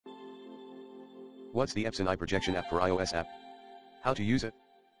What's the Epson iProjection app for iOS app? How to use it?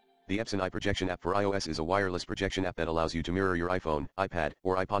 The Epson iProjection app for iOS is a wireless projection app that allows you to mirror your iPhone, iPad,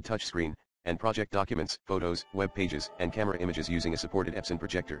 or iPod touchscreen, and project documents, photos, web pages, and camera images using a supported Epson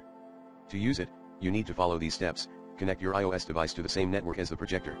projector. To use it, you need to follow these steps. Connect your iOS device to the same network as the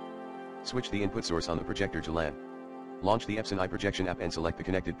projector. Switch the input source on the projector to LAN. Launch the Epson iProjection app and select the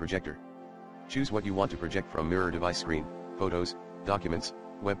connected projector. Choose what you want to project from mirror device screen, photos, documents,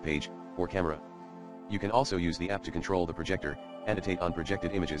 web page, or camera. You can also use the app to control the projector, annotate on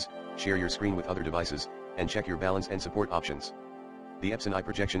projected images, share your screen with other devices, and check your balance and support options. The Epson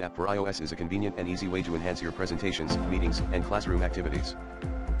iProjection app for iOS is a convenient and easy way to enhance your presentations, meetings, and classroom activities.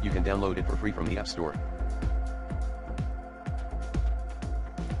 You can download it for free from the App Store.